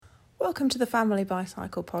welcome to the Family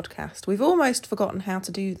Bicycle Podcast. We've almost forgotten how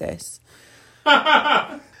to do this.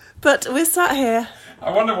 But we're sat here.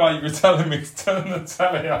 I wonder why you were telling me to turn the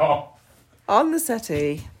telly off. On the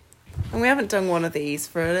settee. And we haven't done one of these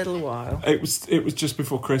for a little while. It was just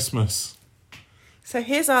before Christmas. So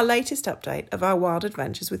here's our latest update of our wild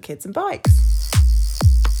adventures with kids and bikes.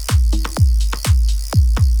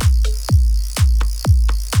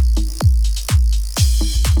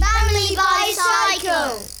 Family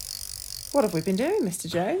Bicycle! What have we been doing, Mr.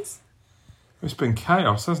 Jones? It's been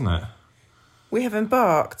chaos, hasn't it? We have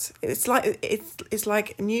embarked. It's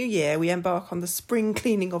like New Year. We embark on the spring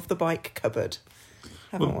cleaning of the bike cupboard,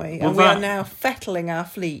 haven't we? And we are now fettling our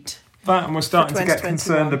fleet. That, and we're starting to get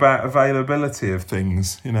concerned about availability of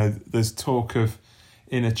things. You know, there's talk of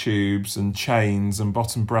inner tubes and chains and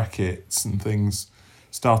bottom brackets and things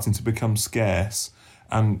starting to become scarce.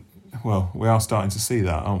 And, well, we are starting to see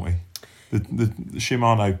that, aren't we? The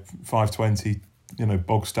Shimano 520,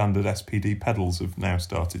 bog standard SPD pedals have now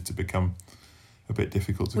started to become a bit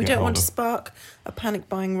difficult to get hold of. We don't want to spark a panic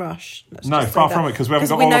buying rush. No, far from it, because we haven't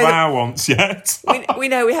got all of our wants yet. we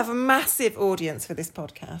know we have a massive audience for this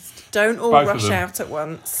podcast. Don't all rush out at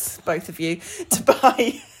once, both of you, to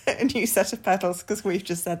buy a new set of pedals, because we've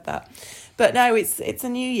just said that. But no, it's a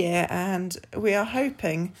new year, and we are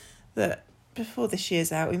hoping that before this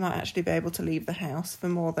year's out, we might actually be able to leave the house for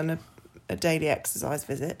more than a daily exercise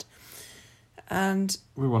visit. And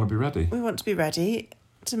we want to be ready. We want to be ready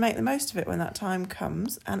to make the most of it when that time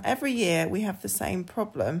comes. And every year we have the same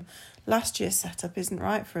problem. Last year's setup isn't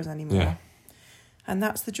right for us anymore. Yeah. And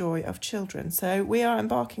that's the joy of children. So we are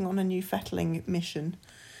embarking on a new fettling mission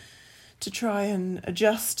to try and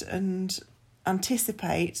adjust and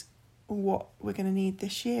anticipate what we're going to need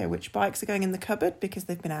this year. Which bikes are going in the cupboard because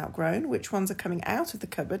they've been outgrown. Which ones are coming out of the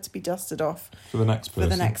cupboard to be dusted off for the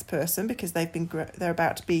next person because they're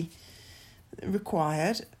about to be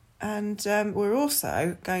required. And we're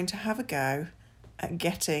also going to have a go at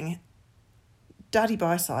getting Daddy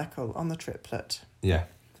Bicycle on the triplet. Yeah.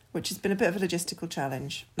 Which has been a bit of a logistical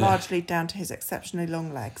challenge, largely down to his exceptionally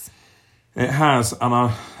long legs. It has,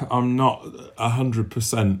 and I'm not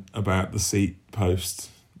 100% about the seat post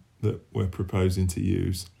that we're proposing to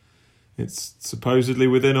use. It's supposedly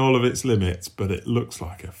within all of its limits, but it looks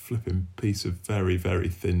like a flipping piece of very, very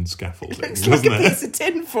thin scaffolding, It looks like a piece of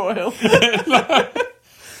tin foil.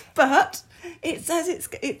 But it says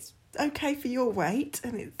it's okay for your weight,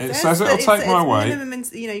 and it says it'll take my weight. Minimum,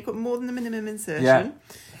 you've got more than the minimum insertion. Yeah.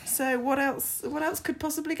 So what else could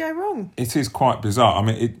possibly go wrong? It is quite bizarre. I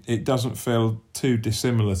mean, it doesn't feel too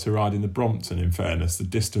dissimilar to riding the Brompton, in fairness, the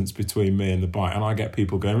distance between me and the bike. And I get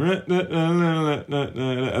people going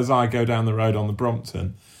as I go down the road on the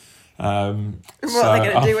Brompton. What are they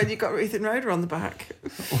going to do when you've got Ruth and Rhoda on the back?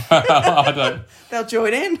 Well, I don't. They'll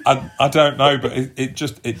join in. I don't know, but it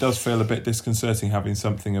does feel a bit disconcerting having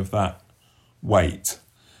something of that weight.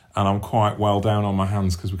 And I'm quite well down on my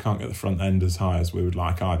hands because we can't get the front end as high as we would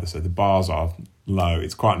like either. So the bars are low.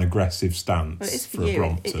 It's quite an aggressive stance well, it is for a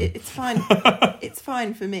Brompton. It's fine. It's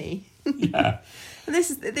fine for me. Yeah. And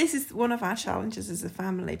this is one of our challenges as a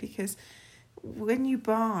family, because when you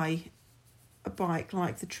buy a bike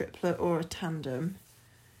like the triplet or a tandem,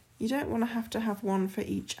 you don't want to have one for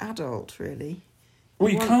each adult, really.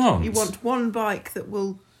 You can't. You want one bike that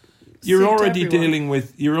will. You're already dealing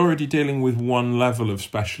with one level of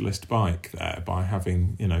specialist bike there by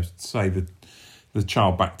having, say the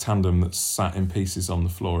child back tandem that's sat in pieces on the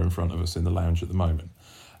floor in front of us in the lounge at the moment,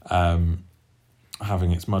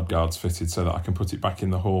 having its mudguards fitted so that I can put it back in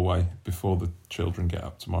the hallway before the children get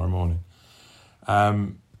up tomorrow morning.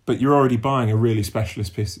 But you're already buying a really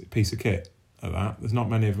specialist piece of kit at that. There's not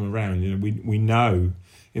many of them around. We know,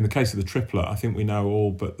 in the case of the triplet, I think we know all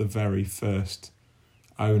but the very first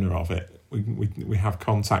owner of it. We have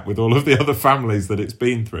contact with all of the other families that it's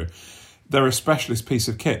been through. They're a specialist piece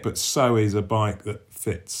of kit, but so is a bike that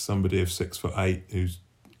fits somebody of 6'8" who's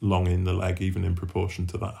long in the leg, even in proportion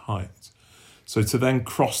to that height. So to then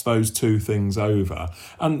cross those two things over,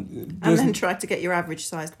 and then try to get your average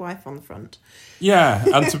sized wife on the front. Yeah,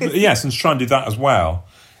 and to try and do that as well.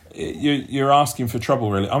 You're asking for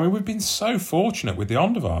trouble, really. I mean, we've been so fortunate with the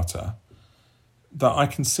Onderwater that I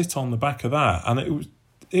can sit on the back of that, and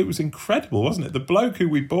it was incredible, wasn't it? The bloke who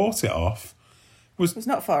we bought it off was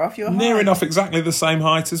not far off your height. Near enough exactly the same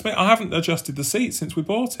height as me. I haven't adjusted the seat since we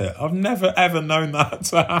bought it. I've never, ever known that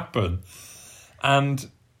to happen. And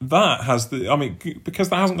that has because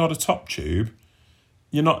that hasn't got a top tube,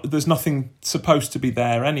 there's nothing supposed to be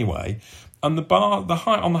there anyway. And the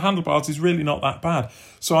height on the handlebars is really not that bad.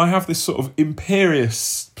 So I have this sort of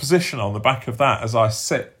imperious position on the back of that as I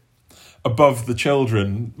sit above the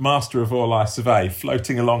children, master of all I survey,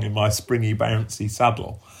 floating along in my springy, bouncy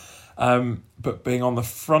saddle. But being on the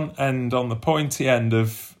front end, on the pointy end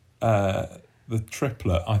of the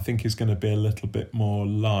triplet, I think is going to be a little bit more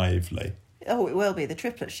lively. Oh, it will be. The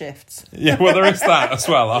triplet shifts. Yeah, well, there is that as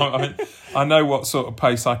well. I know what sort of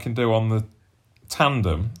pace I can do on the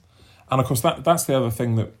tandem. And, of course, that's the other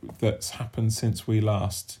thing that's happened since we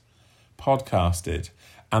last podcasted.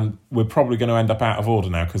 And we're probably going to end up out of order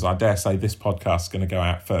now because I dare say this podcast is going to go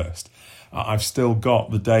out first. I've still got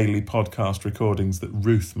the daily podcast recordings that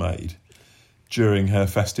Ruth made during her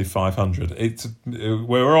Festive 500.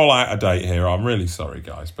 We're all out of date here. I'm really sorry,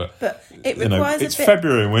 guys, but it requires it's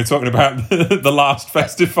February and we're talking about the last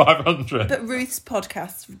Festive 500. But Ruth's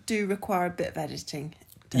podcasts do require a bit of editing.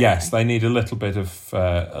 Yes, they need a little bit of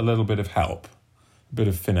help, a bit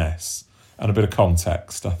of finesse, and a bit of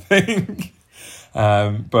context, I think.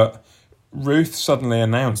 But Ruth suddenly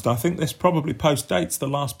announced, I think this probably post-dates the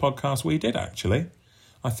last podcast we did, actually.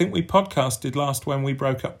 I think we podcasted last when we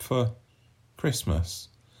broke up for Christmas.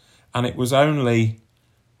 And it was only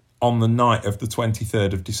on the night of the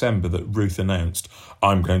 23rd of December that Ruth announced,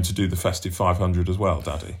 I'm going to do the Festive 500 as well,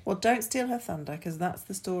 Daddy. Well, don't steal her thunder, because that's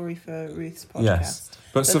the story for Ruth's podcast. Yes,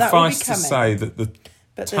 but suffice to say that the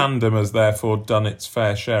tandem has therefore done its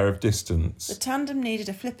fair share of distance. The tandem needed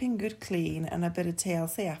a flipping good clean and a bit of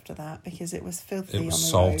TLC after that because it was filthy on the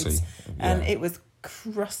salty roads. And it was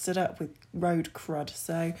crusted up with road crud.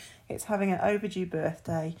 So it's having an overdue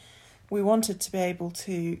birthday. We wanted to be able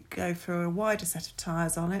to go for a wider set of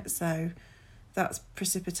tyres on it, so that's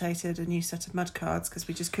precipitated a new set of mud cards because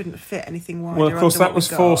we just couldn't fit anything wider. Well, of course, that was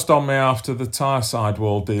forced on me after the tyre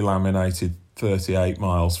sidewall delaminated 38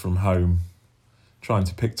 miles from home, trying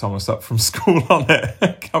to pick Thomas up from school on it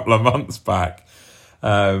a couple of months back.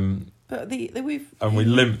 But we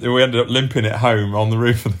ended up limping it home on the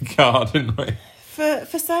roof of the car, didn't we?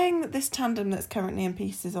 For saying that this tandem that's currently in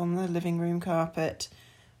pieces on the living room carpet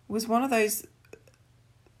was one of those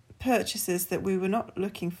purchases that we were not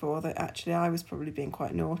looking for, that actually I was probably being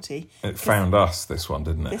quite naughty. It found us, this one,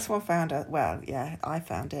 didn't it? This one found us. Well, yeah, I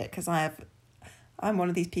found it because I'm one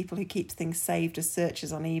of these people who keeps things saved as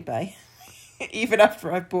searches on eBay, even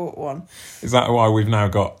after I've bought one. Is that why we've now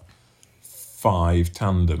got 5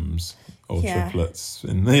 tandems or triplets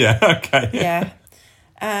in the... Yeah, okay. Yeah,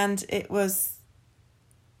 and it was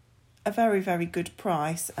a very, very good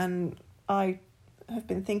price, and I have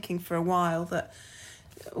been thinking for a while that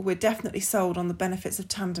we're definitely sold on the benefits of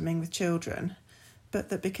tandeming with children, but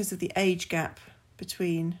that because of the age gap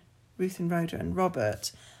between Ruth and Rhoda and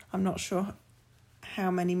Robert, I'm not sure how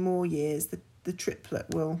many more years the triplet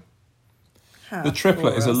will have. The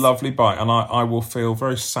triplet is a lovely bike, and I will feel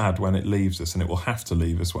very sad when it leaves us, and it will have to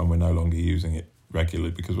leave us when we're no longer using it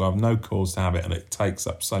regularly because we'll have no cause to have it and it takes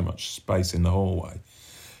up so much space in the hallway.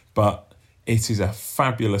 But it is a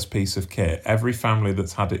fabulous piece of kit. Every family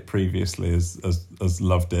that's had it previously has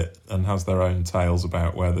loved it and has their own tales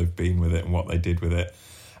about where they've been with it and what they did with it.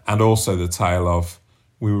 And also the tale of,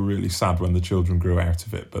 we were really sad when the children grew out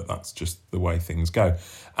of it, but that's just the way things go.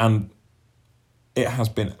 And it has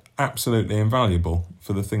been absolutely invaluable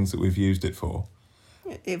for the things that we've used it for.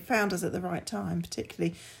 It found us at the right time,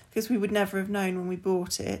 particularly because we would never have known when we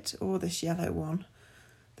bought it, or this yellow one,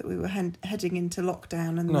 that we were heading into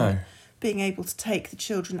lockdown and being able to take the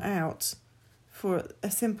children out for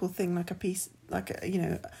a simple thing like a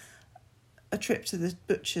trip to the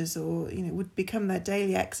butcher's, or would become their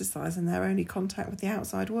daily exercise and their only contact with the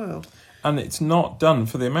outside world. And it's not done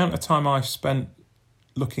for the amount of time I've spent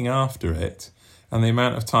looking after it and the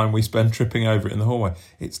amount of time we spend tripping over it in the hallway.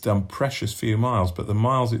 It's done precious few miles, but the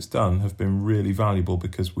miles it's done have been really valuable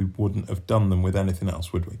because we wouldn't have done them with anything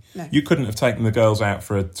else, would we? No. You couldn't have taken the girls out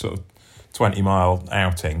for a sort of 20-mile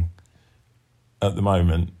outing at the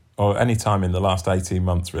moment, or any time in the last 18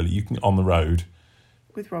 months, really. You can on the road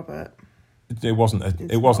with Robert. It wasn't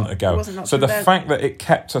a go. So the fact that it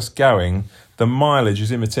kept us going, the mileage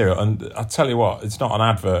is immaterial. And I tell you what, it's not an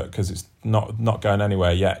advert because it's not going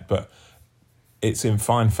anywhere yet, but it's in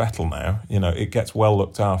fine fettle now. It gets well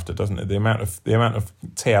looked after, doesn't it? The amount of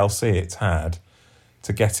TLC it's had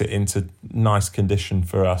to get it into nice condition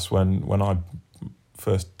for us when I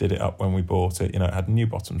first did it up when we bought it. It had new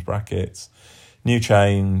bottoms brackets, new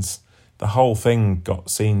chains, the whole thing got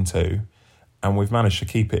seen to, and we've managed to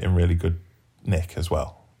keep it in really good nick as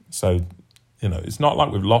well. So, it's not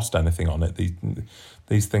like we've lost anything on it.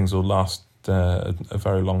 These things will last a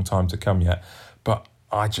very long time to come yet. But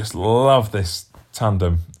I just love this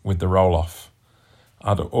tandem with the roll-off.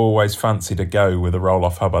 I'd always fancied a go with a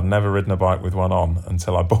roll-off hub. I'd never ridden a bike with one on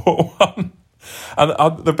until I bought one. And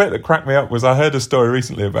the bit that cracked me up was I heard a story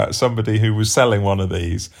recently about somebody who was selling one of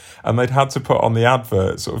these, and they'd had to put on the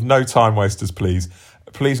advert, sort of, no time wasters, please.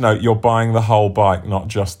 Please note, you're buying the whole bike, not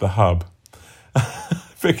just the hub.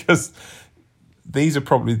 Because these are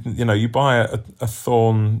probably, you buy a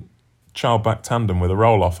Thorn child-back tandem with a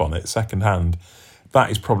roll-off on it, second-hand.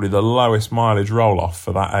 That is probably the lowest mileage roll-off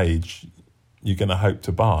for that age you're going to hope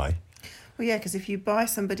to buy. Well, yeah, because if you buy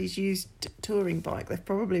somebody's used touring bike, they've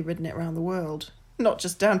probably ridden it around the world, not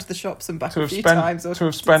just down to the shops and back a few times. To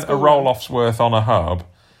have spent a roll-off's worth on a hub,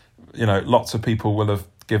 lots of people will have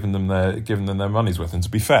given them their money's worth. And to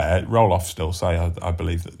be fair, roll-offs still say, I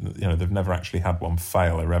believe that they've never actually had one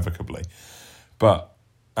fail irrevocably. But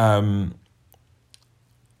I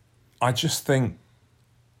just think,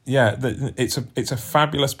 it's a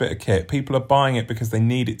fabulous bit of kit. People are buying it because they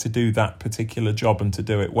need it to do that particular job and to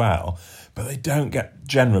do it well, but they don't get,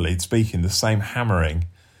 generally speaking, the same hammering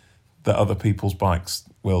that other people's bikes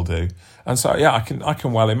will do. And so, I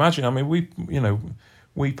can well imagine. I mean,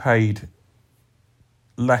 we paid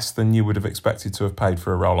less than you would have expected to have paid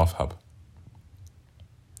for a roll-off hub.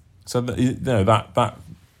 So that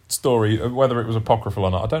story, whether it was apocryphal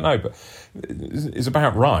or not, I don't know, but it's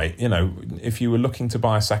about right. If you were looking to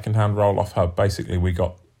buy a second-hand roll-off hub, basically we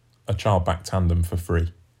got a child-back tandem for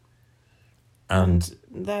free, and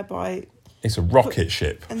thereby it's a rocket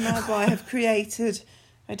ship, and thereby have created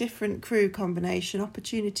a different crew combination,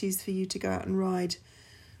 opportunities for you to go out and ride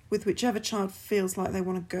with whichever child feels like they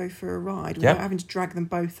want to go for a ride without having to drag them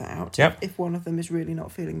both out if one of them is really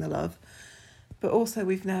not feeling the love. But also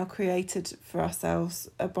we've now created for ourselves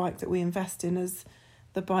a bike that we invest in as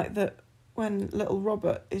the bike that when little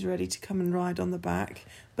Robert is ready to come and ride on the back,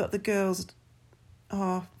 but the girls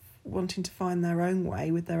are wanting to find their own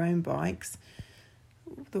way with their own bikes,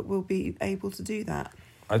 that we'll be able to do that.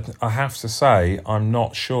 I have to say, I'm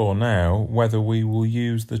not sure now whether we will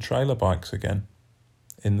use the trailer bikes again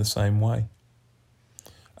in the same way.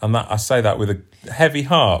 And that I say that with a heavy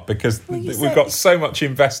heart because we've got so much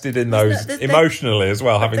invested in those emotionally as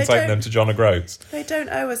well, having taken them to John O'Groats. They don't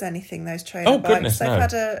owe us anything, those trailer bikes. Goodness,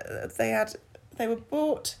 no. They were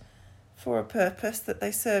bought for a purpose that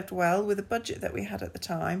they served well with the budget that we had at the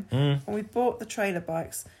time. When we bought the trailer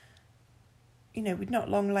bikes, we'd not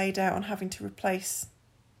long laid out on having to replace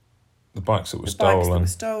the bikes that were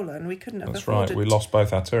stolen. We couldn't have That's afforded... right, we lost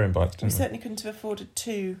both our touring bikes, didn't we? We certainly couldn't have afforded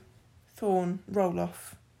 2 Thorn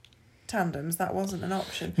roll-off tandems. That wasn't an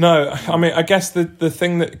option. No, I mean, I guess the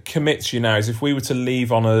thing that commits you now is if we were to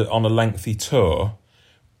leave on a lengthy tour,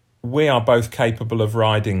 we are both capable of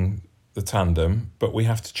riding the tandem, but we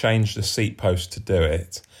have to change the seat post to do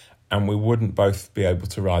it, and we wouldn't both be able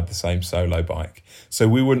to ride the same solo bike. So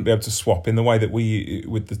we wouldn't be able to swap in the way that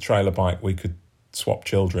with the trailer bike, we could swap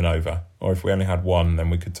children over, or if we only had one, then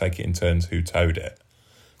we could take it in turns who towed it.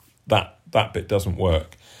 That bit doesn't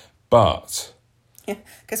work. But I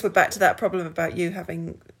guess we're back to that problem about you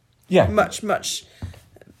having much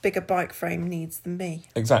bigger bike frame needs than me.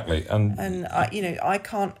 Exactly, and I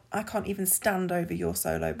can't even stand over your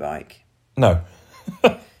solo bike. No.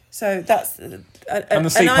 So that's and the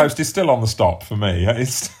seat post is still on the stop for me.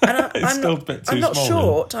 It's still a bit too small. I'm not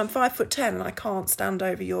short. I'm 5'10", and I can't stand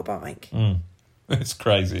over your bike. It's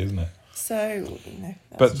crazy, isn't it? So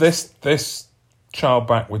but this child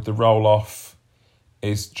back with the roll off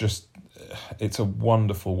is just, it's a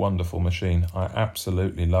wonderful, wonderful machine. I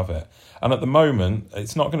absolutely love it. And at the moment,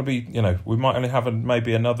 it's not going to be, we might only have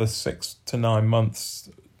maybe another 6 to 9 months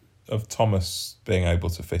of Thomas being able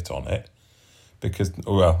to fit on it. Because,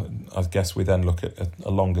 I guess we then look at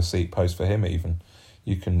a longer seat post for him even.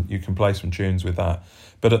 You can play some tunes with that.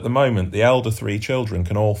 But at the moment, the elder 3 children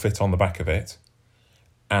can all fit on the back of it.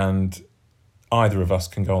 And either of us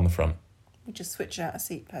can go on the front. We just switch out a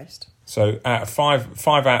seat post. So out of five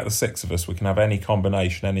out of the 6 of us, we can have any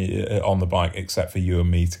combination on the bike except for you and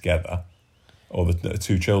me together, or the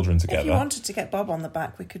 2 children together. If you wanted to get Bob on the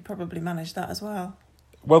back, we could probably manage that as well.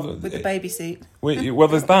 Well, with the baby seat. Well,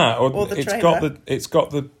 there's that, or the trailer. It's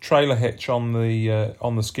got the trailer hitch on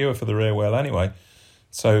the skewer for the rear wheel anyway,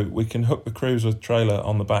 so we can hook the cruiser trailer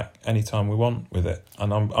on the back anytime we want with it.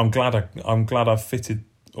 And I'm glad I've fitted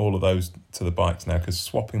all of those to the bikes now, because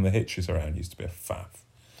swapping the hitches around used to be a faff.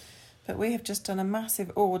 But we have just done a massive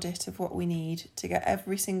audit of what we need to get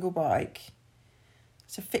every single bike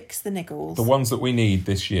to fix the niggles. The ones that we need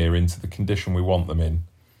this year into the condition we want them in,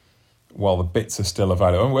 while the bits are still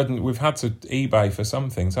available. And we've had to eBay for some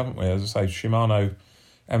things, haven't we? As I say, Shimano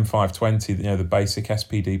M520, the basic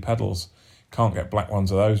SPD pedals, can't get black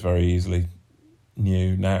ones of those very easily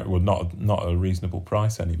new now. Well, not a reasonable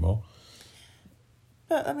price anymore.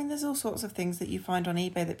 But, I mean, there's all sorts of things that you find on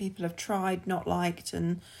eBay that people have tried, not liked,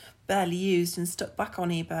 and barely used and stuck back on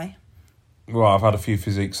eBay. Well, I've had a few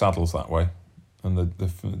Physique saddles that way. And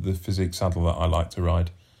the Physique saddle that I like to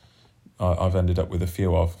ride, I've ended up with a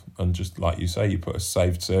few of. And just like you say, you put a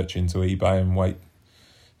saved search into eBay and wait.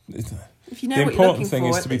 If you know the what important you're thing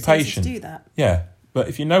looking is for, to be it's easy patient. to do that. Yeah, but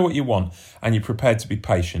if you know what you want and you're prepared to be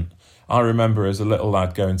patient. I remember as a little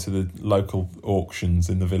lad going to the local auctions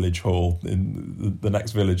in the village hall in the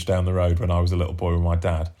next village down the road when I was a little boy with my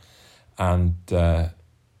dad. And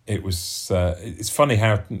it was it's funny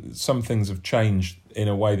how some things have changed in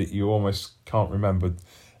a way that you almost can't remember.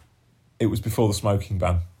 It was before the smoking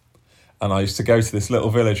ban. And I used to go to this little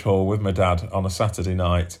village hall with my dad on a Saturday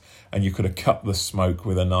night, and you could have cut the smoke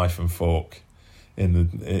with a knife and fork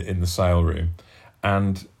in the sale room.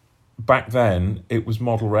 And back then, it was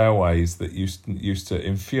model railways that used to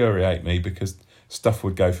infuriate me because stuff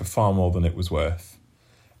would go for far more than it was worth.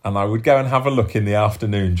 And I would go and have a look in the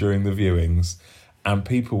afternoon during the viewings, and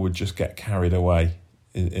people would just get carried away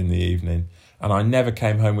in the evening. And I never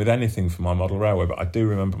came home with anything for my model railway, but I do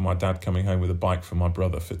remember my dad coming home with a bike for my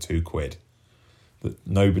brother for £2 that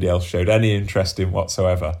nobody else showed any interest in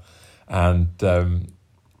whatsoever. And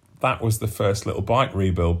that was the first little bike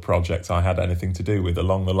rebuild project I had anything to do with,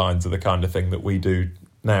 along the lines of the kind of thing that we do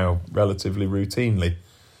now relatively routinely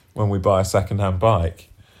when we buy a second-hand bike.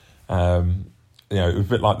 It was a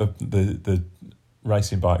bit like the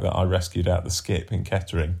racing bike that I rescued out the skip in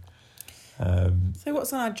Kettering. So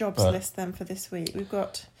what's on our jobs list then for this week? We've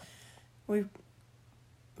got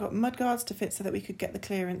mudguards to fit so that we could get the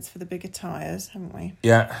clearance for the bigger tyres, haven't we?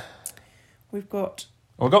 Yeah. We've got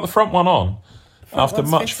the front one on. After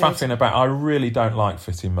much fitted. faffing about, I really don't like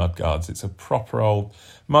fitting mudguards. It's a proper old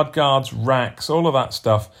mudguards, racks, all of that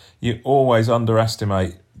stuff. You always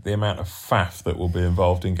underestimate the amount of faff that will be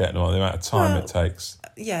involved in getting them on, the amount of time it takes.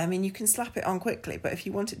 Yeah, I mean, you can slap it on quickly, but if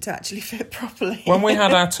you want it to actually fit properly... When we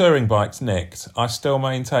had our touring bikes nicked, I still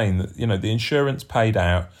maintain that, the insurance paid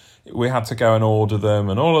out. We had to go and order them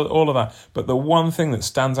and all of that. But the one thing that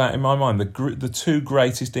stands out in my mind, the two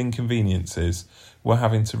greatest inconveniences were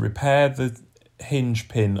having to repair the hinge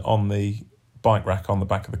pin on the bike rack on the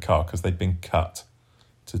back of the car because they'd been cut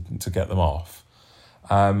to get them off.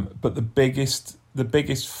 But the biggest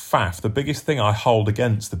faff, the biggest thing I hold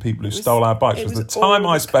against the people who stole our bikes was the time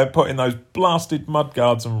I spent putting those blasted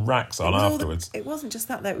mudguards and racks on afterwards. It wasn't just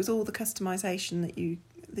that, though. It was all the customisation that you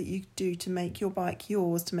do to make your bike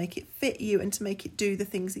yours, to make it fit you and to make it do the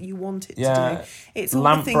things that you want it to do. It's all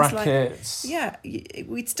lamp the things brackets.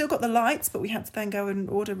 We'd still got the lights, but we had to then go and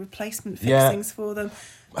order replacement fixings for them.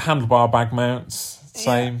 Handlebar bag mounts,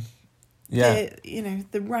 same. Yeah.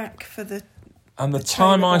 The rack for the... And the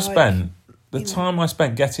time I spent... time I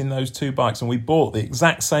spent getting those two bikes, and we bought the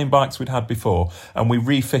exact same bikes we'd had before, and we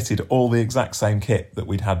refitted all the exact same kit that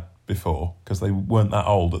we'd had before because they weren't that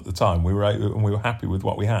old at the time. We were happy with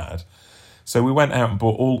what we had, so we went out and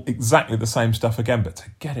bought all exactly the same stuff again. But to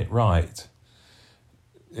get it right,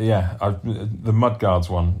 the mudguards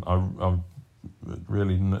one I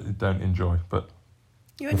really don't enjoy. But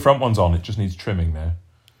the front one's on; it just needs trimming now,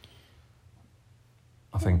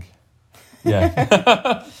 I think.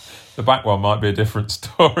 Yeah. The back one might be a different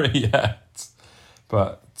story yet.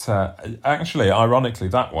 But actually, ironically,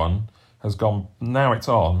 that one has gone... Now it's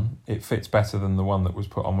on, it fits better than the one that was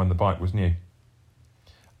put on when the bike was new.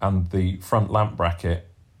 And the front lamp bracket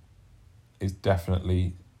is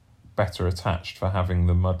definitely better attached for having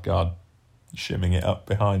the mudguard shimming it up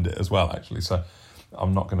behind it as well, actually. So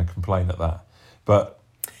I'm not going to complain at that. But...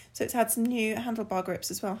 So it's had some new handlebar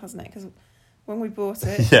grips as well, hasn't it? Because... when we bought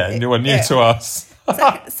it... New to us.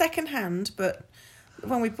 Second hand, but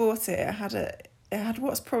when we bought it, it had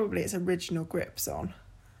what's probably its original grips on,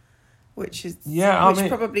 which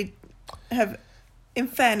probably have, in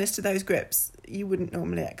fairness to those grips, you wouldn't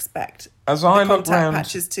normally expect the contact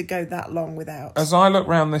patches to go that long without. As I look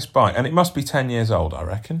round this bike, and it must be 10 years old, I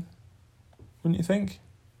reckon. Wouldn't you think?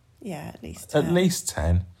 Yeah, at least 10. At least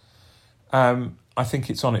 10. I think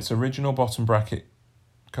it's on its original bottom bracket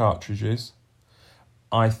cartridges.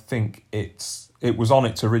 I think it was on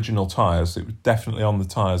its original tyres. It was definitely on the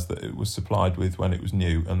tyres that it was supplied with when it was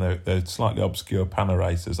new, and they're slightly obscure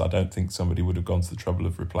Panarators. I don't think somebody would have gone to the trouble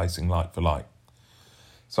of replacing like for like.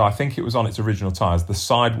 So I think it was on its original tyres, the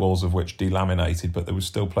sidewalls of which delaminated, but there was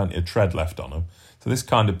still plenty of tread left on them. So this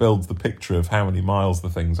kind of builds the picture of how many miles the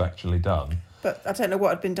thing's actually done. But I don't know what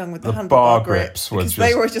had been done with the handlebar bar grips.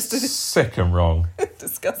 They were just sick and wrong.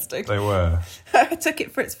 Disgusting. They were. I took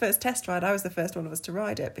it for its first test ride. I was the first one of us to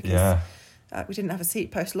ride it because we didn't have a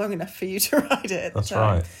seat post long enough for you to ride it at the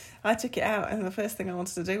time. Right. I took it out, and the first thing I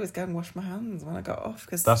wanted to do was go and wash my hands when I got off.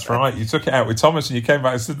 That's right. You took it out with Thomas and you came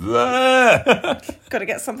back and said, "Ah!" Got to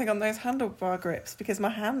get something on those handlebar grips because my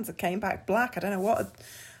hands came back black. I don't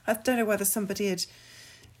know whether somebody had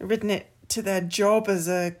ridden it to their job as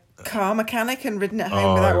a car mechanic and ridden it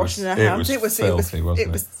home without washing their hands. It was filthy,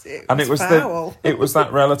 wasn't it? And it was foul. It was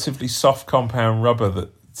that relatively soft compound rubber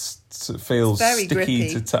that feels very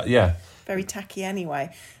sticky grippy. yeah. Very tacky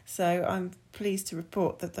anyway. So I'm pleased to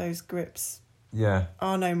report that those grips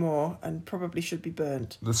are no more and probably should be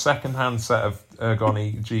burnt. The second-hand set of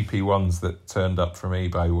Ergoni GP1s that turned up from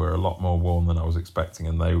eBay were a lot more worn than I was expecting,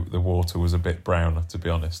 and the water was a bit brown, to be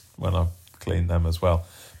honest, when I cleaned them as well.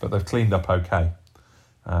 But they've cleaned up okay.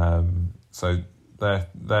 So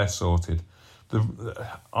they're sorted.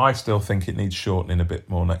 I still think it needs shortening a bit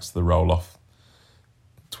more next to the roll-off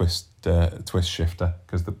twist shifter,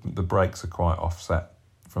 because the brakes are quite offset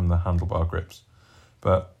from the handlebar grips.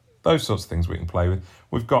 But those sorts of things we can play with.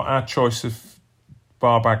 We've got our choice of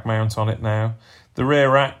bar bag mount on it now. The rear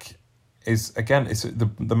rack is, again, it's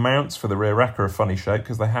the mounts for the rear rack are a funny shape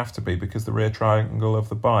because they have to be, because the rear triangle of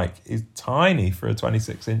the bike is tiny for a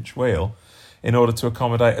 26-inch wheel in order to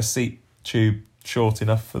accommodate a seat tube short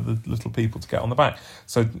enough for the little people to get on the back.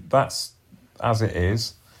 So that's as it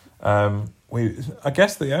is. I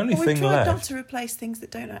guess the only thing left... We've tried not to replace things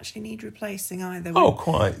that don't actually need replacing either.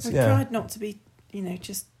 Quite, We've tried not to be,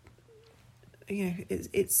 just...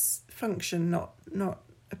 it's function, not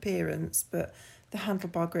appearance, but the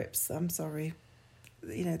handlebar grips, I'm sorry,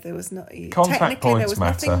 there was not... Contact points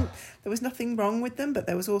matter. There was nothing wrong with them, but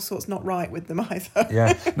there was all sorts not right with them either.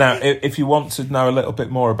 Yeah. Now, if you want to know a little bit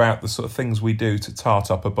more about the sort of things we do to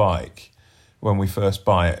tart up a bike when we first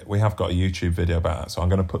buy it, we have got a YouTube video about that, so I'm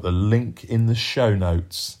going to put the link in the show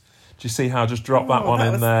notes. Do you see how I just dropped that one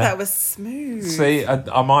in there? That was smooth. See,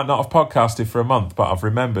 I might not have podcasted for a month, but I've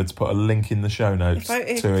remembered to put a link in the show notes to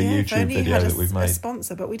a YouTube video that we've made. A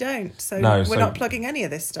sponsor, but we don't, so we're not plugging any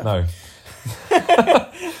of this stuff. No.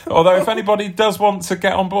 Although if anybody does want to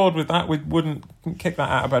get on board with that, we wouldn't kick that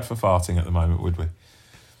out of bed for farting at the moment, would we?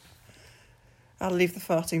 I'll leave the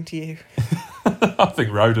farting to you. I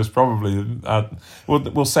think Rhoda's probably...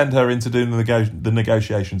 we'll send her into doing the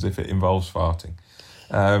negotiations if it involves farting.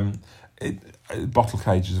 Bottle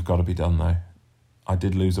cages have got to be done, though. I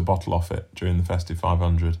did lose a bottle off it during the Festive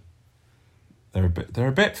 500. They're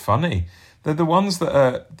a bit funny. They're the ones that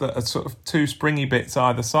are sort of two springy bits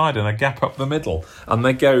either side and a gap up the middle, and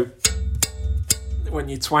they go when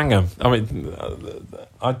you twang them. I mean,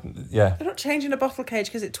 They're not changing a bottle cage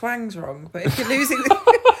because it twangs wrong, but if you're losing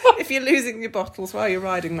if you're losing your bottles while you're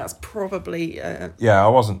riding, that's probably I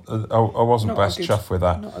wasn't best chuffed with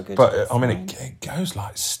that. Not a good but I mean, it goes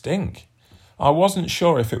like stink. I wasn't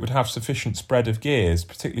sure if it would have sufficient spread of gears,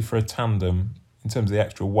 particularly for a tandem, in terms of the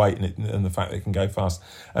extra weight and the fact that it can go fast.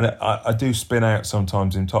 And I do spin out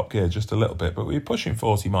sometimes in top gear just a little bit, but we were pushing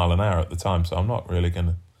 40 mile an hour at the time, so I'm not really going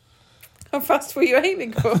to... How fast were you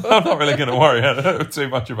aiming for? I'm not really going to worry too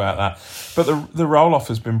much about that. But the roll-off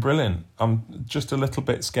has been brilliant. I'm just a little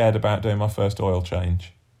bit scared about doing my first oil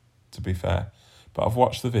change, to be fair. But I've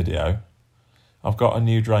watched the video. I've got a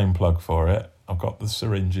new drain plug for it. I've got the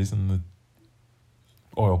syringes and the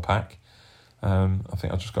oil pack. I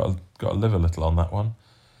think I've just got to live a little on that one.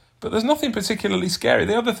 But there's nothing particularly scary.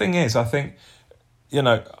 The other thing is, I think,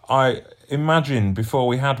 I imagined before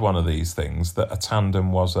we had one of these things that a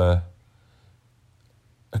tandem was a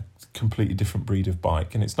completely different breed of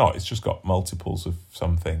bike, and it's not. It's just got multiples of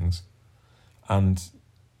some things. And,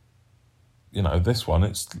 this one,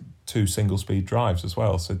 it's 2 single-speed drives as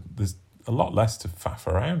well, so there's a lot less to faff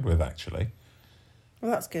around with, actually.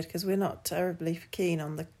 Well, that's good, because we're not terribly keen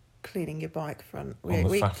on the cleaning your bike front. On the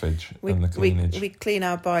faffage and the cleanage. We clean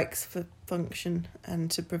our bikes for function and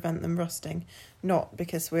to prevent them rusting, not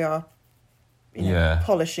because we are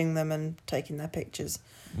polishing them and taking their pictures.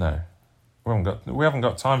 No. We haven't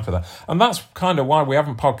got time for that. And that's kind of why we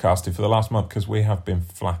haven't podcasted for the last month, because we have been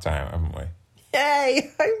flat out, haven't we?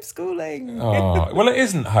 Yay, homeschooling. Oh, well, it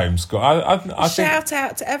isn't homeschool. I Shout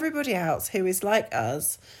out to everybody else who is like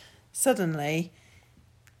us, suddenly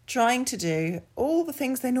trying to do all the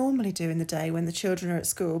things they normally do in the day when the children are at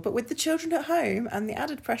school, but with the children at home and the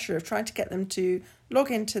added pressure of trying to get them to log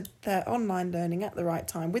into their online learning at the right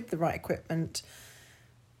time with the right equipment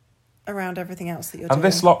around everything else that you're doing.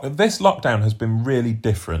 And this lockdown has been really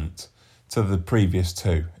different to the previous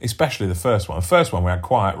two, especially the first one. The first one, we had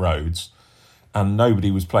quiet roads and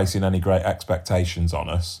nobody was placing any great expectations on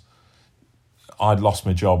us. I'd lost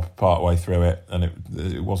my job partway through it, and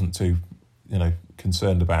it wasn't too,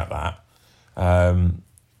 concerned about that.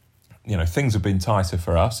 things have been tighter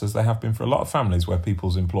for us, as they have been for a lot of families where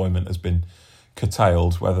people's employment has been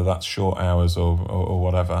curtailed, whether that's short hours or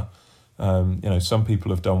whatever. Some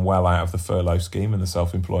people have done well out of the furlough scheme and the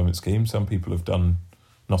self-employment scheme. Some people have done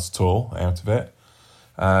not at all out of it.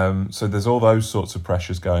 So there's all those sorts of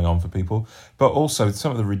pressures going on for people. But also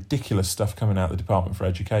some of the ridiculous stuff coming out of the Department for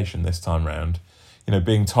Education this time round.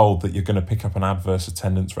 Being told that you're going to pick up an adverse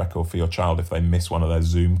attendance record for your child if they miss one of their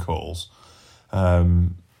Zoom calls.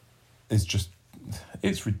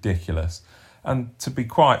 It's ridiculous. And to be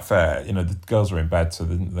quite fair, the girls are in bed, so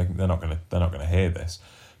they're not going to hear this.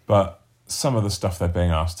 But some of the stuff they're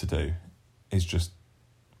being asked to do is just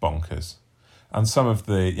bonkers. And some of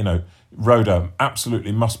the, Rhoda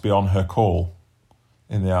absolutely must be on her call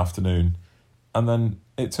in the afternoon. And then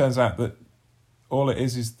it turns out that all it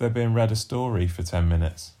is they're being read a story for 10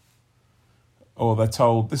 minutes. Or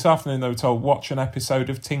this afternoon they were told, watch an episode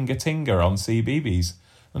of Tinga Tinga on CBeebies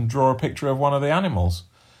and draw a picture of one of the animals.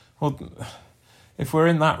 Well, if we're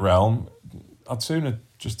in that realm, I'd sooner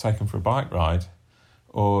just take them for a bike ride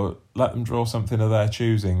or let them draw something of their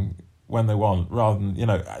choosing when they want, rather than,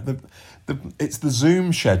 it's the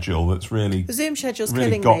Zoom schedule that's really... The Zoom schedule's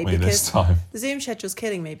really killing got me this time. The Zoom schedule's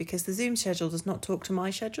killing me because the Zoom schedule does not talk to my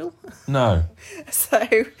schedule. No. So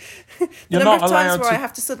the number of times where I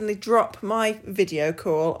have to suddenly drop my video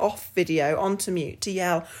call off video onto mute to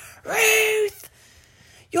yell, Ruth,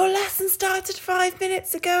 your lesson started 5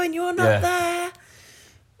 minutes ago and you're not there.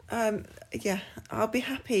 I'll be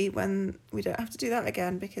happy when we don't have to do that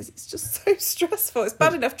again because it's just so stressful. It's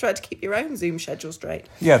bad enough trying to keep your own Zoom schedule straight.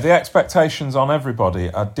 Yeah, the expectations on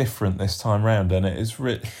everybody are different this time round, and it is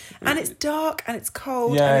and it's dark and it's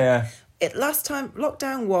cold. Last time,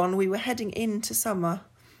 lockdown 1, we were heading into summer.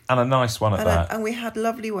 And a nice one at that. And we had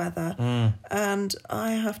lovely weather. And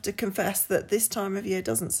I have to confess that this time of year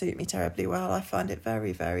doesn't suit me terribly well. I find it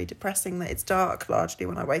very, very depressing that it's dark largely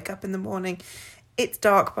when I wake up in the morning. It's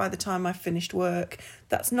dark by the time I've finished work.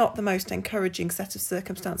 That's not the most encouraging set of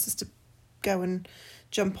circumstances to go and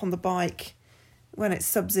jump on the bike when it's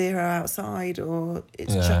sub-zero outside or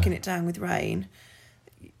it's chucking it down with rain.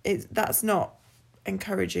 That's not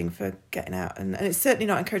encouraging for getting out. And it's certainly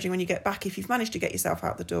not encouraging when you get back. If you've managed to get yourself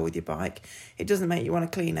out the door with your bike, it doesn't make you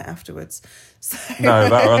want to clean it afterwards. So. No,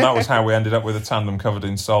 that was how we ended up with a tandem covered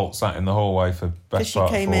in salt sat in the hallway for best part of 4 weeks. Because you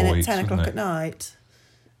came in at 10 o'clock at night.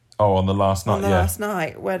 Oh, on the last night, last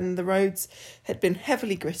night, when the roads had been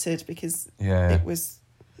heavily gritted because it was...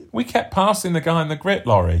 We kept passing the guy in the grit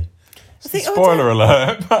lorry. Spoiler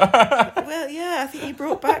alert. Well, I think he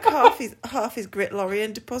brought back half his grit lorry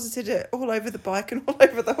and deposited it all over the bike and all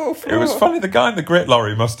over the whole floor. It was funny. The guy in the grit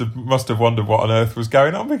lorry must have wondered what on earth was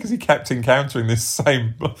going on because he kept encountering this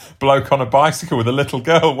same bloke on a bicycle with a little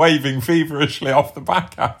girl waving feverishly off the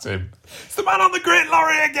back at him. It's the man on the grit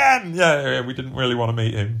lorry again. Yeah, we didn't really want to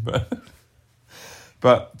meet him,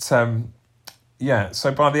 but so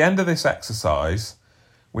by the end of this exercise,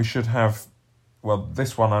 we should have. Well,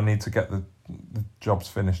 this one I need to get the jobs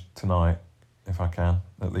finished tonight, if I can.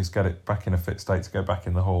 At least get it back in a fit state to go back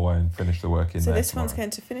in the hallway and finish the work in there. So this tomorrow. One's going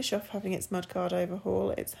to finish off having its mudguard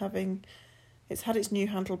overhaul. It's had its new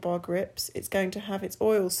handlebar grips. It's going to have its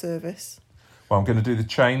oil service. Well, I'm going to do the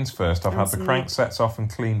chains first. I've had the crank sets off and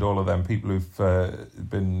cleaned all of them. People who've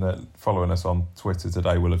been following us on Twitter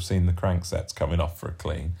today will have seen the crank sets coming off for a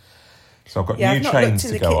clean. So I've got new chains to go on. I've not looked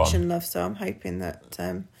in the kitchen, love, so I'm hoping that...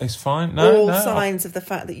 it's fine. Signs of the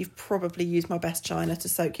fact that you've probably used my best china to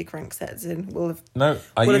soak your crank sets in will have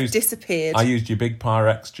disappeared. I used your big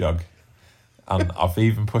Pyrex jug, and I've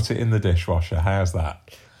even put it in the dishwasher. How's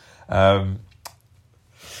that?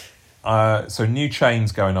 So new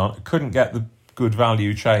chains going on. Couldn't get the good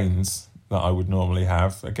value chains that I would normally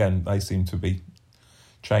have. Again,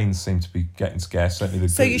 chains seem to be getting scarce. Certainly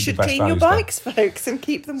so you should clean your bikes, folks, and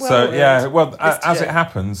keep them well. So as it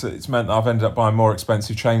happens, it's meant that I've ended up buying more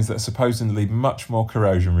expensive chains that are supposedly much more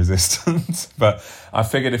corrosion resistant. But I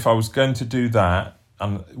figured if I was going to do that,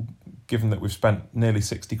 and given that we've spent nearly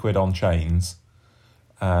 60 quid on chains,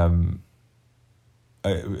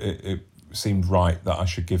 it seemed right that I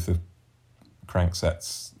should give the crank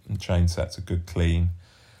sets and chain sets a good clean.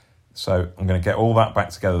 So I'm going to get all that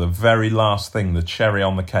back together. The very last thing, the cherry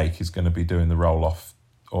on the cake, is going to be doing the roll-off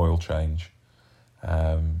oil change.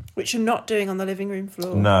 Which you're not doing on the living room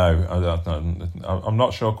floor. No, I'm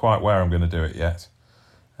not sure quite where I'm going to do it yet.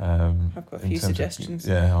 I've got a few suggestions.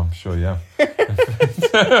 I'm sure, The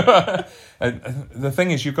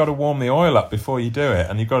thing is, you've got to warm the oil up before you do it,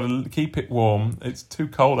 and you've got to keep it warm. It's too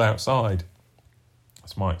cold outside.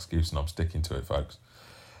 That's my excuse, and I'm sticking to it, folks.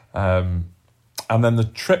 And then the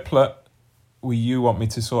triplet, you want me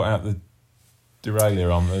to sort out the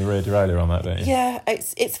derailleur on the rear derailleur on that, don't you? Yeah,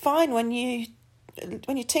 it's fine when you're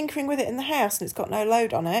tinkering with it in the house and it's got no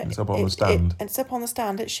load on it. It's up on the stand. It's up on the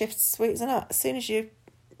stand. It shifts sweets and up. As soon as you're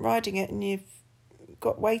riding it and you've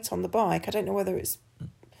got weight on the bike, I don't know whether it's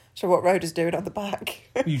sure what Rhoda's doing on the back.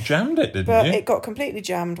 You jammed it, didn't but you? It got completely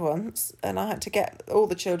jammed once, and I had to get all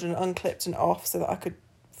the children unclipped and off so that I could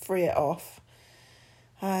free it off.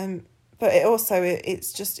 But it also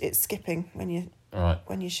it's skipping when you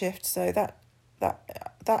shift. So that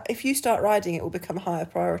if you start riding, it will become a higher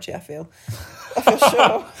priority. I feel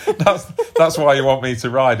sure. that's why you want me to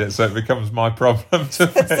ride it, so it becomes my problem to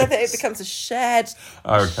fix. So that it becomes a shared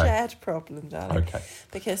problem, darling. Okay.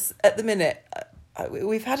 Because at the minute,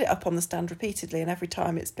 we've had it up on the stand repeatedly, and every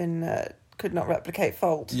time it's been could not replicate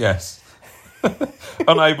fault. Yes.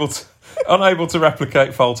 unable to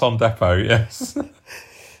replicate fault on depot. Yes.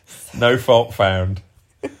 No fault found.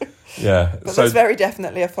 Yeah, but there's very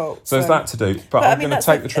definitely a fault. So there's that to do. But I'm going to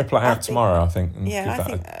take the triplet out tomorrow, I think. Yeah, I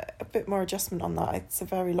think a bit more adjustment on that. It's a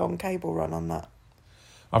very long cable run on that.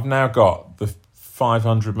 I've now got the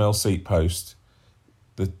 500mm seat post,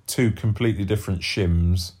 the 2 completely different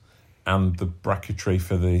shims, and the bracketry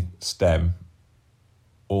for the stem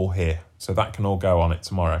all here. So that can all go on it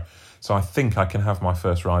tomorrow. So I think I can have my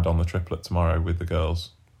first ride on the triplet tomorrow with the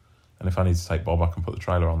girls. And if I need to take Bob, I can put the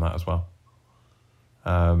trailer on that as well.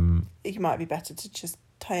 It might be better to just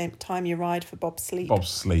time your ride for Bob's sleep. Bob's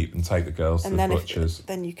sleep and take the girls to the butchers.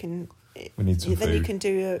 Then you can. We need some food. Then you can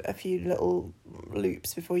do a few little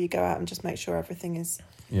loops before you go out and just make sure everything is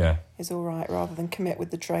all right, rather than commit with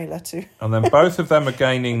the trailer to. And then both of them are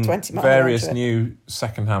gaining various new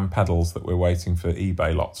second-hand pedals that we're waiting for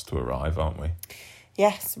eBay lots to arrive, aren't we?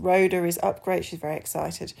 Yes, Rhoda is up great. She's very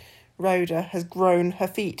excited. Rhoda has grown her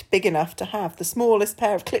feet big enough to have the smallest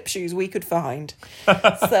pair of clip shoes we could find.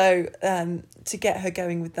 So to get her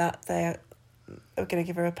going with that, they are going to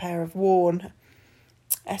give her a pair of worn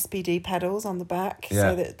SPD pedals on the back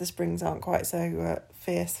so that the springs aren't quite so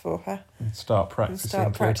fierce for her. And start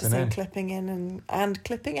practicing clipping in and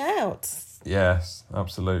clipping out. Yes,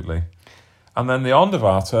 absolutely. And then the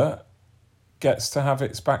Ondervater gets to have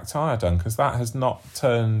its back tyre done, because that has not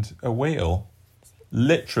turned a wheel.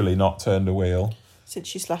 Literally not turned a wheel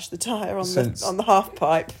since you slashed the tyre on the half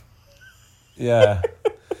pipe. Yeah.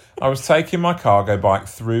 I was taking my cargo bike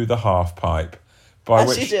through the half pipe, by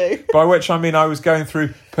which I mean I was going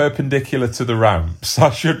through perpendicular to the ramps.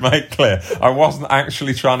 I should make clear I wasn't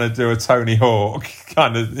actually trying to do a Tony Hawk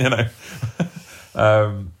kind of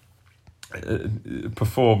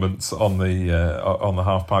performance on the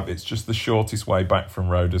half pipe. It's just the shortest way back from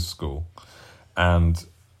Rhoda's school, and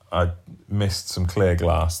I missed some clear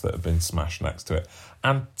glass that had been smashed next to it,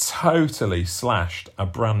 and totally slashed a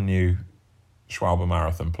brand new Schwalbe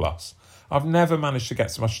Marathon Plus. I've never managed to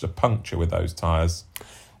get so much as a puncture with those tyres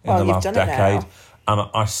in the last decade. And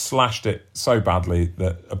I slashed it so badly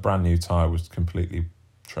that a brand new tyre was completely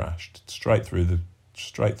trashed, straight through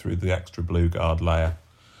the extra Blue Guard layer.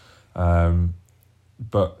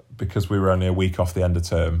 But because we were only a week off the end of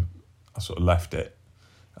term, I sort of left it,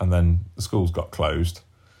 and then the schools got closed.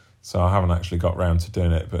 So I haven't actually got round to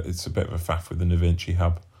doing it, but it's a bit of a faff with the Da Vinci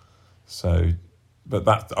hub. So, but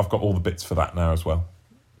that I've got all the bits for that now as well.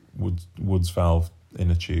 Woods valve,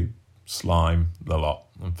 inner tube, slime, the lot.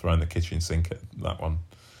 I'm throwing the kitchen sink at that one.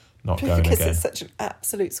 Not going again. Because it's such an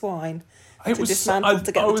absolute swine I was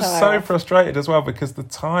so frustrated as well, because the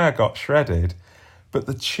tyre got shredded, but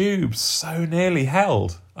the tube so nearly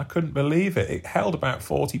held. I couldn't believe it. It held about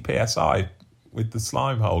 40 psi with the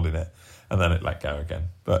slime holding it. And then it let go again.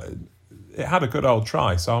 But it had a good old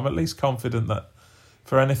try, so I'm at least confident that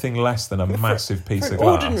for anything less than a massive piece of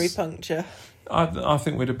glass, ordinary puncture, I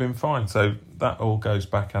think we'd have been fine. So that all goes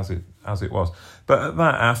back as it was. But at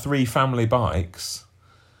that, our 3 family bikes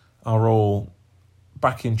are all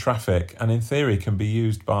back in traffic, and in theory can be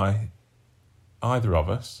used by either of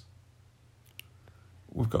us.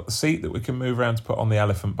 We've got the seat that we can move around to put on the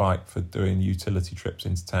elephant bike for doing utility trips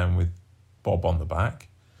into town with Bob on the back.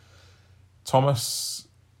 Thomas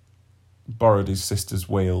borrowed his sister's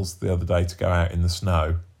wheels the other day to go out in the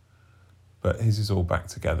snow, but his is all back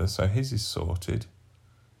together, so his is sorted.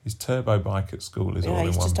 His turbo bike at school is all in one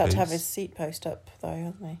piece. He's just had to have his seat post up, though,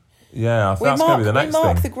 hasn't he? Yeah, that's going to be the next thing. We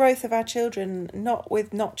mark the growth of our children not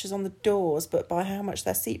with notches on the doors, but by how much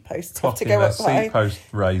their seat posts have to go up by. Seat post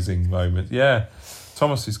raising moment, yeah.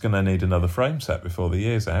 Thomas is going to need another frame set before the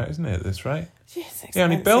year's out, isn't he, at this rate? Yes, yeah,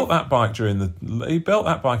 and he built that bike in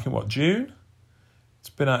June?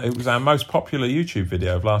 It was our most popular YouTube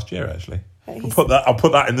video of last year, actually. I'll put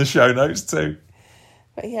that in the show notes too.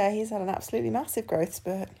 But yeah, he's had an absolutely massive growth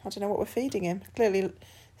spurt. I don't know what we're feeding him. Clearly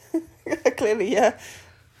Clearly, yeah.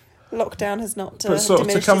 Lockdown has not diminished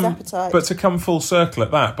his appetite. But to come full circle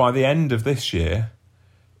at that, by the end of this year,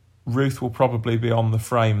 Ruth will probably be on the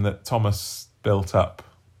frame that Thomas built up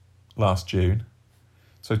last June.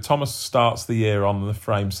 So Thomas starts the year on the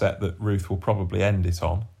frame set that Ruth will probably end it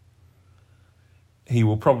on. He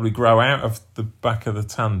will probably grow out of the back of the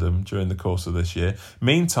tandem during the course of this year.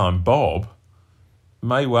 Meantime, Bob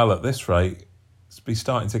may well, at this rate, be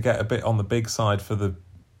starting to get a bit on the big side for the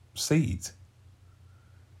seat.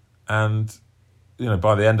 And,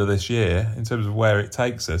 by the end of this year, in terms of where it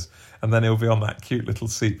takes us, and then he'll be on that cute little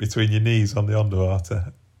seat between your knees on the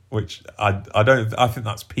Onderwater, which I think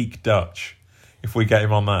that's peak Dutch. If we get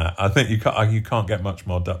him on that, I think you can't get much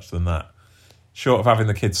more Dutch than that. Short of having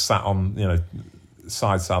the kids sat on,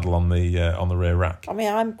 side saddle on the rear rack. I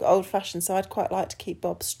mean, I'm old-fashioned, so I'd quite like to keep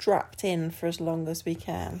Bob strapped in for as long as we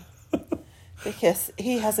can. Because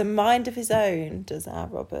he has a mind of his own, does our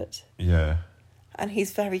Robert. Yeah. And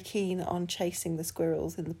he's very keen on chasing the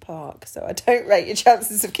squirrels in the park, so I don't rate your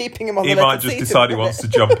chances of keeping him on the level seat. He might just decide he wants to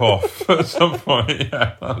jump off at some point.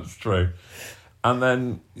 Yeah, that's true. And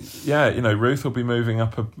then, Ruth will be moving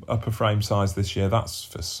up a frame size this year. That's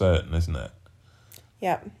for certain, isn't it?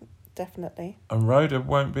 Yeah, definitely. And Rhoda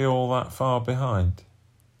won't be all that far behind.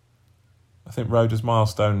 I think Rhoda's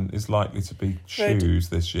milestone is likely to be shoes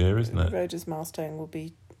this year, isn't it? Rhoda's milestone will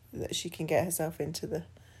be that she can get herself into the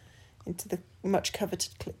much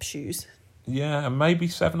coveted clip shoes. Yeah, and maybe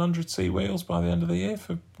 700C wheels by the end of the year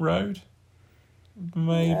for Rhode.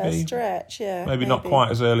 Maybe stretch, yeah. Maybe not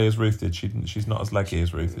quite as early as Ruth did. She's not as leggy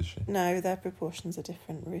as Ruth, is she? No, their proportions are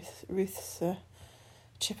different. Ruth's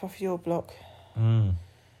chip off your block. Mm.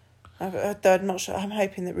 I'm not sure. I'm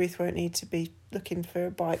hoping that Ruth won't need to be looking for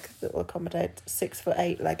a bike that will accommodate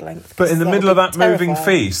 6'8" leg length. But in the middle of that moving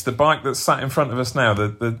feast, the bike that's sat in front of us now,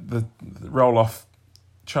 the roll-off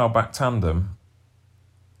child-back tandem,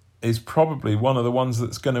 is probably one of the ones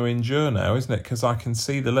that's going to endure now, isn't it? Because I can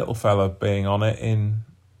see the little fella being on it in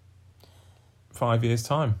 5 years'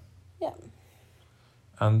 time. Yeah.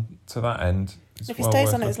 And to that end, if he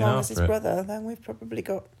stays on it as long as his brother, then we've probably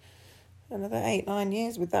got another 8-9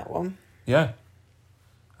 years with that one. Yeah.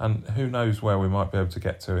 And who knows where we might be able to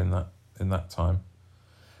get to in that time.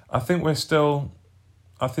 I think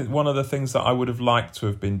one of the things that I would have liked to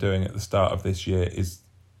have been doing at the start of this year is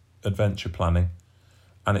adventure planning.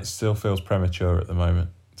 And it still feels premature at the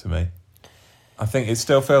moment to me. I think it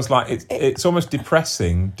still feels like it's almost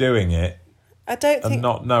depressing doing it. I don't think, and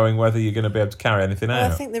not knowing whether you're going to be able to carry anything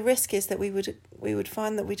out. I think the risk is that we would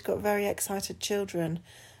find that we'd got very excited children,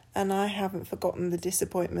 and I haven't forgotten the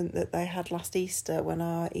disappointment that they had last Easter when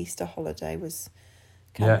our Easter holiday was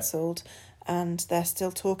cancelled, and they're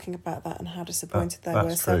still talking about that and how disappointed they were.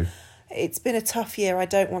 True. So it's been a tough year. I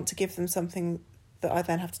don't want to give them something that I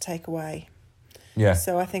then have to take away. Yeah.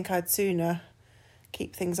 So I think I'd sooner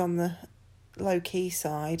keep things on the low-key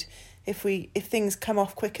side. If things come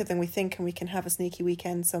off quicker than we think and we can have a sneaky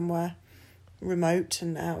weekend somewhere remote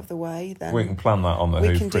and out of the way, then we can plan that on the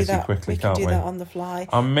hoof pretty quickly, can't we? We can do that on the fly.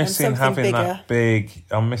 I'm missing having that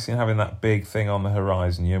big thing on the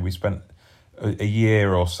horizon. Yeah, we spent a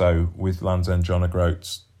year or so with Land's End John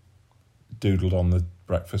O'Groats doodled on the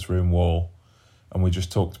breakfast room wall, and we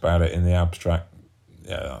just talked about it in the abstract.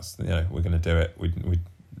 Yeah, that's we're going to do it. We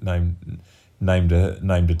named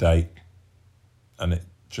a date, and it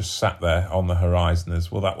just sat there on the horizon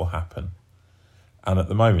as well. That will happen. And at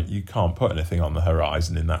the moment, you can't put anything on the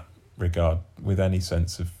horizon in that regard with any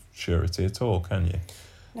sense of surety at all, can you?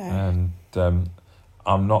 No. And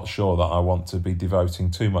I'm not sure that I want to be devoting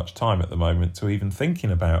too much time at the moment to even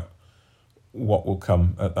thinking about what will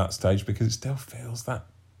come at that stage, because it still feels that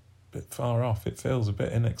bit far off. It feels a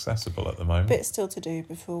bit inaccessible at the moment. Bit still to do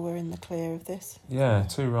before we're in the clear of this. Yeah,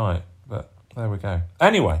 too right. But there we go.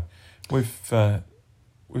 Anyway, we've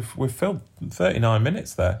filled 39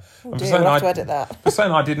 minutes there. Oh dear, we'll have to edit that. For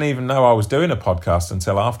saying I didn't even know I was doing a podcast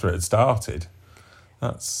until after it had started.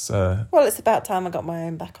 That's well, it's about time I got my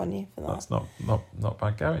own back on you for that. That's not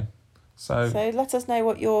bad going. So let us know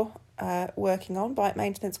what you're working on bike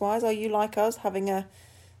maintenance wise. Are you like us, having a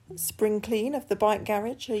spring clean of the bike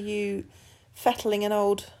garage? Are you fettling an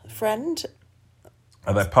old friend?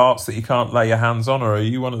 Are there parts that you can't lay your hands on, or are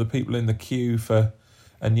you one of the people in the queue for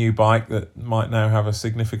a new bike that might now have a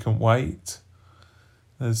significant weight?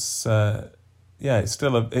 There's it's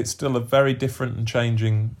still a very different and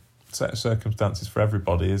changing set of circumstances for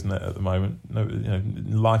everybody, isn't it, at the moment? No,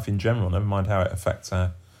 life in general, never mind how it affects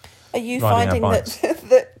our. Are you finding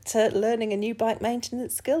that learning a new bike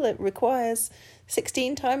maintenance skill, it requires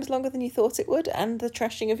 16 times longer than you thought it would, and the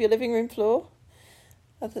trashing of your living room floor?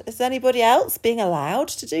 Is anybody else being allowed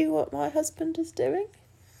to do what my husband is doing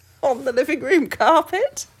on the living room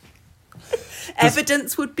carpet?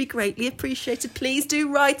 Evidence would be greatly appreciated. Please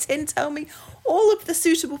do write in. Tell me all of the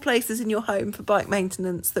suitable places in your home for bike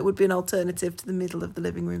maintenance that would be an alternative to the middle of the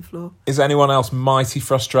living room floor. Is anyone else mighty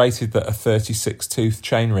frustrated that a 36-tooth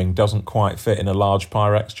chainring doesn't quite fit in a large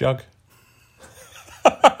Pyrex jug?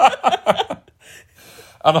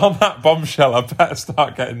 And on that bombshell, I better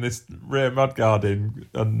start getting this rear mudguard in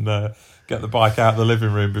and get the bike out of the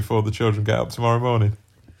living room before the children get up tomorrow morning.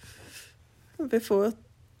 Before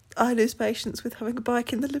I lose patience with having a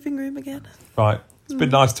bike in the living room again. Right. It's been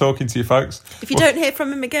nice talking to you, folks. If you don't hear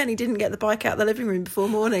from him again, he didn't get the bike out of the living room before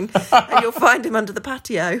morning, and you'll find him under the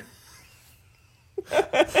patio.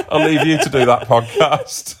 I'll leave you to do that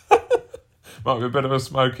podcast. Might be a bit of a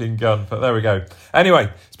smoking gun, but there we go.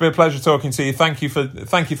 Anyway, it's been a pleasure talking to you. Thank you for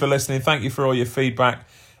listening. Thank you for all your feedback,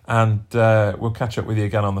 and we'll catch up with you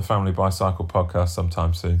again on the Family Bicycle podcast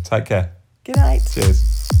sometime soon. Take care. Good night. Cheers.